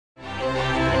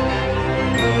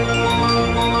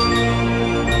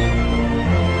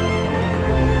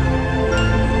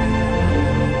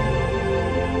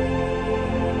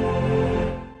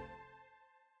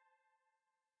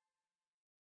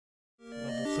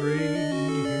3. Here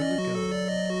we go.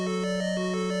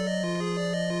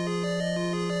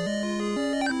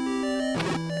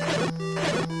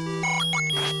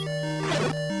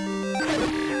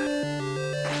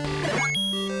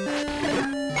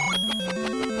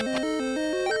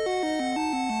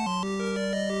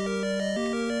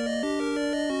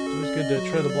 It's always good to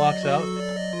try the blocks out.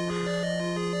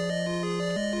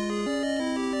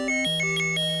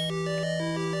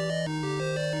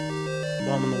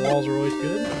 Bombing the walls are always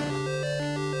good.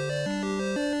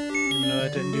 Even though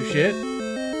that didn't do shit.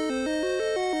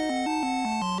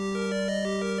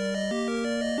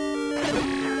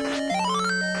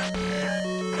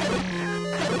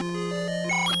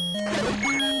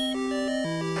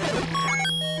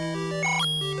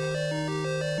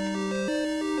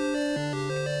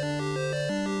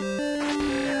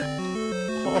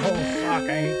 Oh fuck,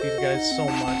 I hate these guys so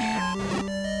much.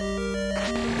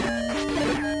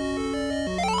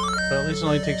 But at least it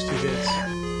only takes 2 hits.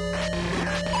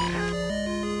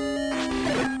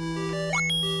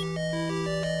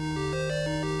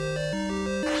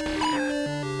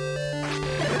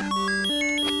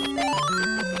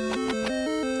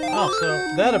 Oh, so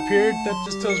that appeared. That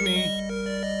just tells me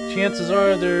chances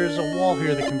are there's a wall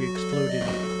here that can be exploded.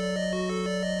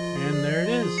 And there it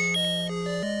is.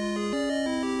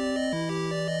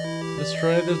 Let's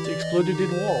try the exploded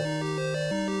wall.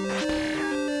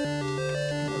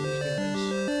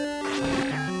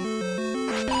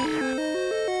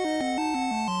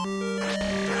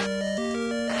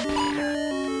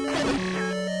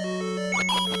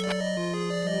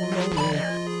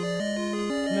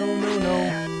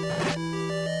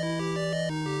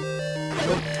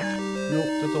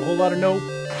 Nope, that's a whole lot of nope.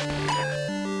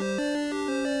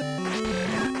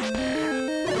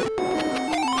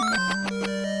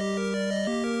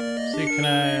 See, can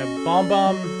I bomb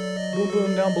boom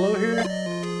boom down below here?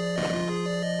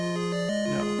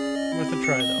 No, worth a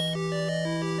try though.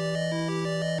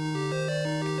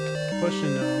 Question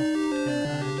though, can I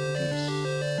do this?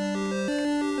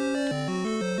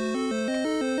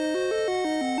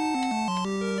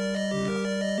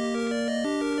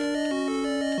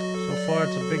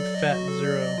 It's a big fat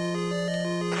 0.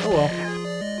 Oh well.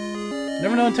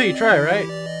 Never know until you try, right?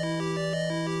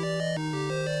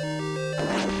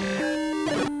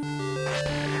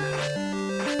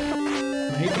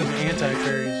 I hate these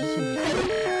anti-fairies. These things are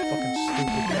fucking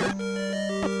stupid.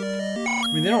 I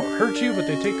mean, they don't hurt you, but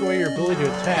they take away your ability to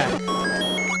attack.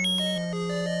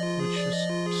 Which is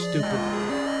stupid.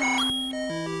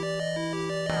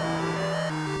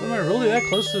 Am I really that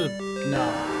close to the...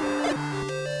 No.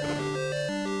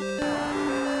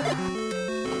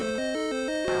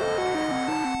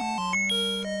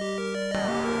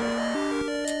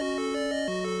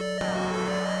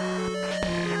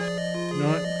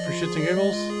 Shits and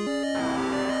giggles?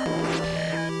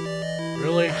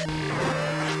 Really?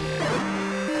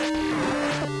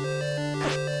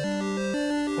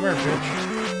 Come here, bitch.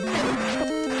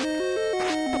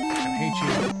 I hate you.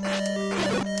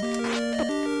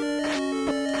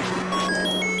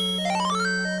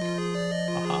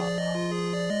 Aha.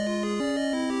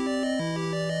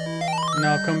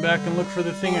 Now I'll come back and look for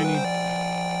the thing I need.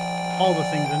 All the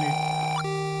things I need.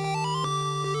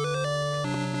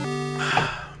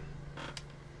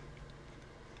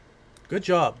 Good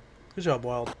job. Good job,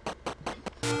 Wild.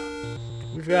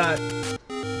 We've got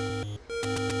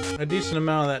a decent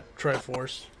amount of that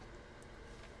Triforce.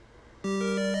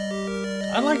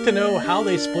 I'd like to know how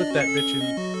they split that bitch in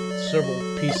several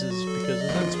pieces, because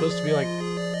isn't it supposed to be, like,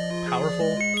 powerful?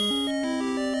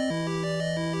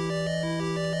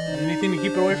 Anything to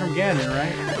keep it away from Gannon,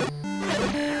 right?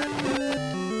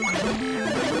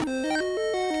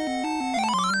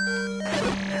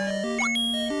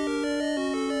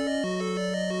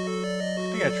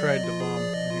 I tried the bomb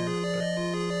in here, but okay.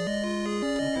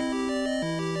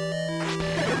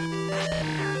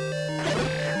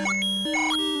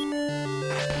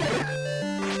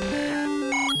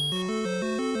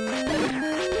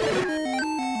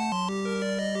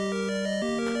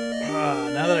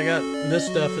 Now that I got this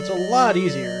stuff, it's a lot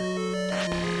easier.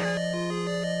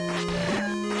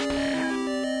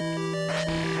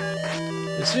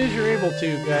 As soon as you're able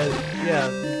to, guys, yeah,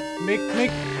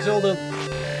 make Zelda.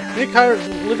 Make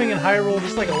living in Hyrule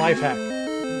just like a life hack.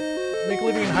 Make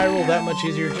living in Hyrule that much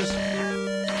easier. Just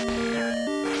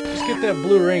get that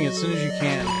blue ring as soon as you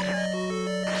can.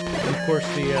 And of course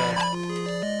the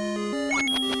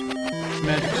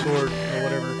magic sword or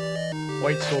whatever,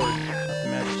 white sword, not the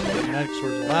magic sword. The magic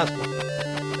sword is the last one.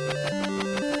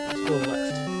 Let's go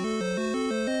left.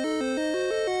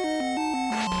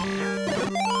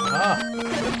 Ah.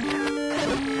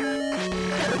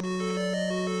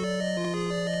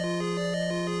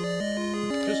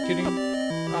 kidding?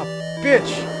 Ah,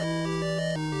 bitch!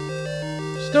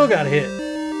 Still got hit.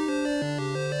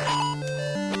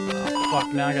 Oh,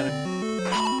 fuck, now I gotta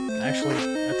actually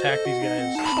attack these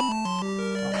guys. Oh,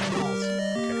 balls.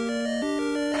 Okay.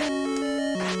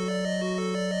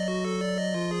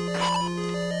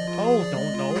 Oh,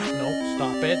 no,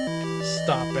 stop it.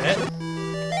 Stop it.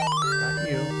 Got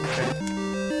you, okay.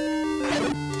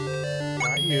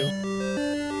 Got you.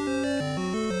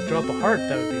 Drop a heart,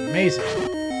 that would be amazing.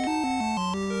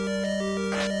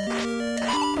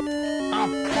 Oh,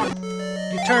 fuck.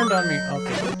 You turned on me.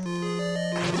 Okay.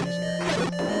 That's easier.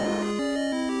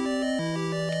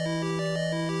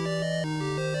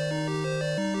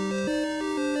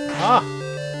 Ah!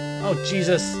 Oh,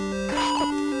 Jesus.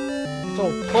 There's a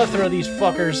whole plethora of these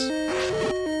fuckers.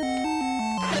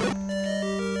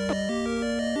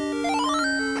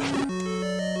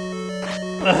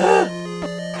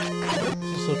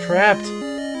 So trapped.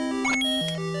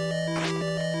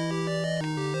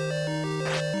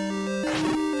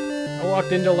 I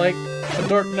walked into like a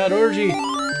dark nut orgy. Okay.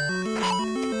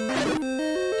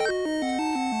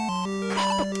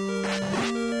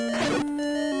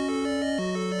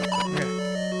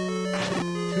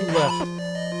 2 left.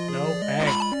 No,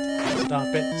 hey.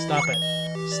 Stop it. Stop it.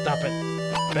 Stop it.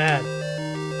 Bad.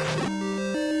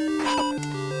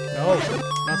 No.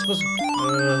 Not supposed to.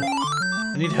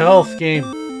 I need health, game.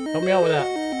 Help me out with that.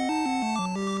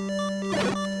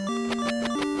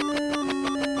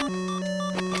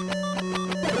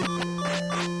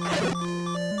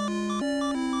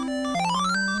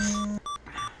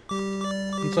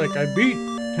 It's like,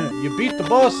 you beat the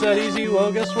boss that easy.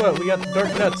 Well, guess what? We got the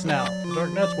dark nuts now. The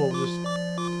dark nuts will just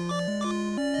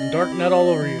dark nut all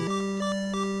over you.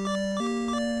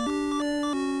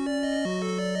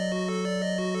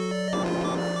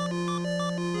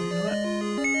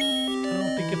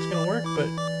 But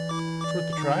it's worth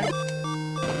a try.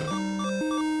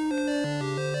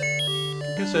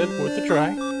 Like I said, worth a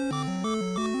try.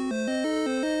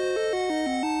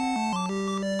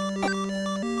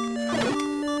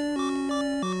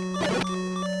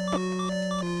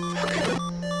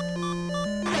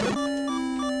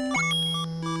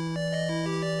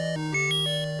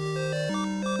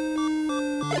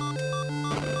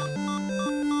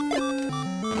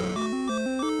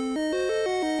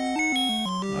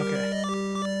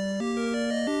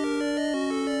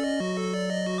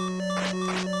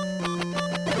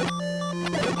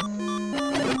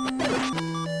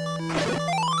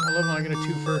 When I get a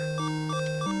twofer.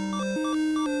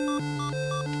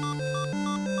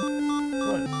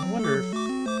 What? I wonder if...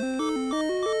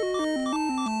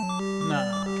 Nah.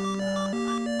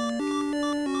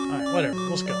 Alright, whatever.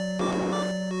 Let's go.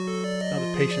 Now the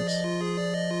patience.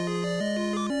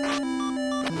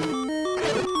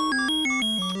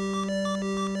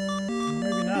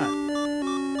 Maybe not.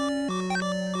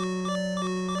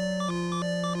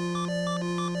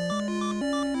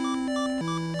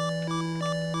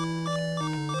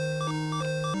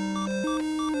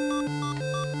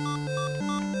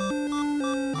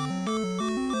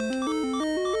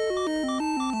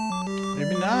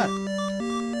 Maybe not.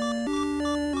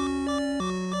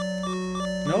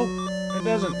 Nope, it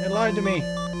doesn't. It lied to me.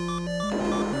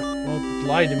 Well, it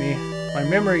lied to me. My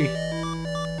memory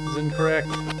is incorrect.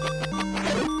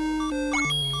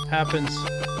 Happens.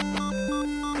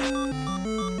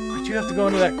 But you have to go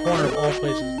into that corner of all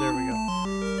places. There we go.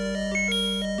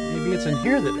 Maybe it's in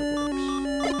here that it works.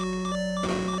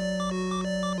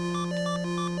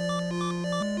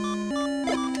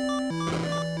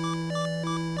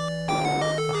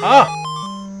 Ah!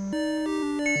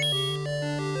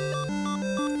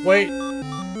 Wait.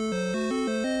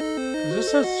 Is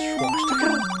this a swastika?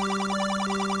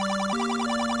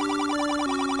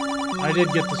 I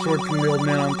did get the sword from the old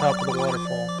man on top of the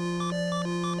waterfall.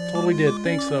 Totally did.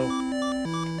 Thanks, though.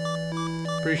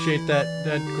 Appreciate that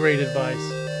great advice.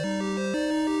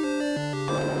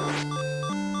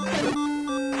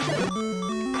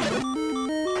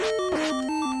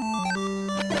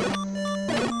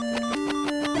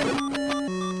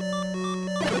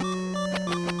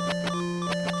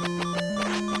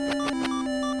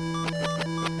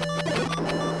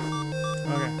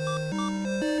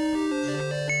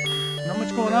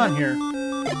 What's going on here?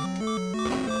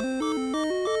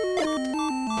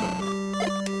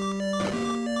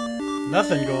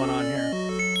 Nothing going on here.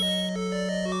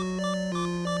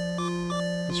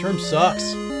 This room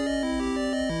sucks.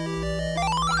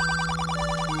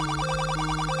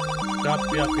 Yep.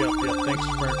 Thanks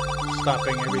for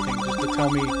stopping everything just to tell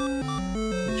me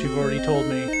that you've already told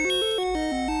me.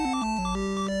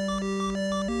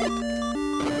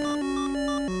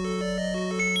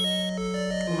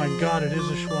 Oh my god, it is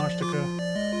a swastika.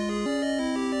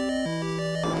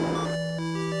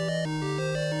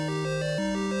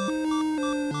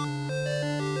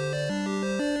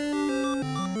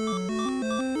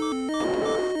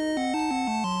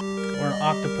 Or an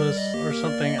octopus or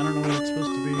something. I don't know what it's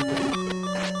supposed to be. But...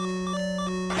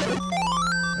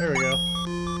 There we go.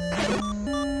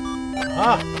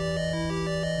 Ah!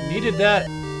 Needed that.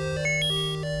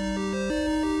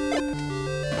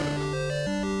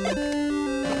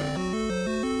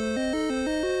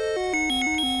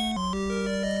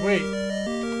 Wait.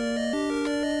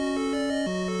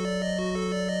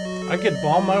 I could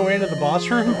bomb my way into the boss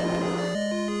room?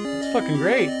 That's fucking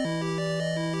great.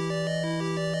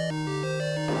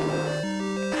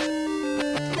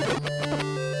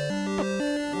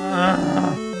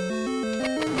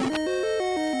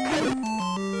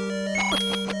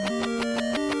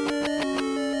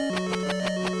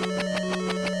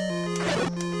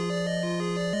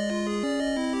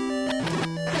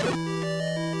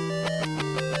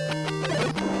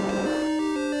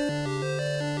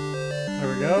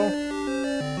 Go. I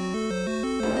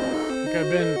think I've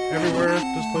been everywhere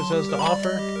this place has to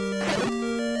offer.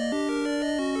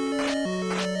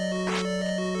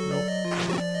 Nope.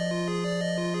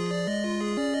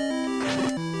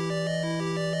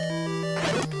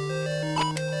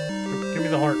 Give me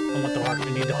the heart. I want the heart. I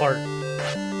need the heart.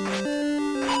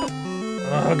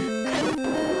 Ugh.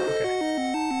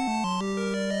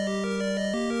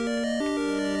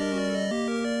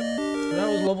 That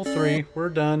was level 3. We're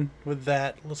done with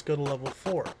that. Let's go to level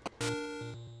 4.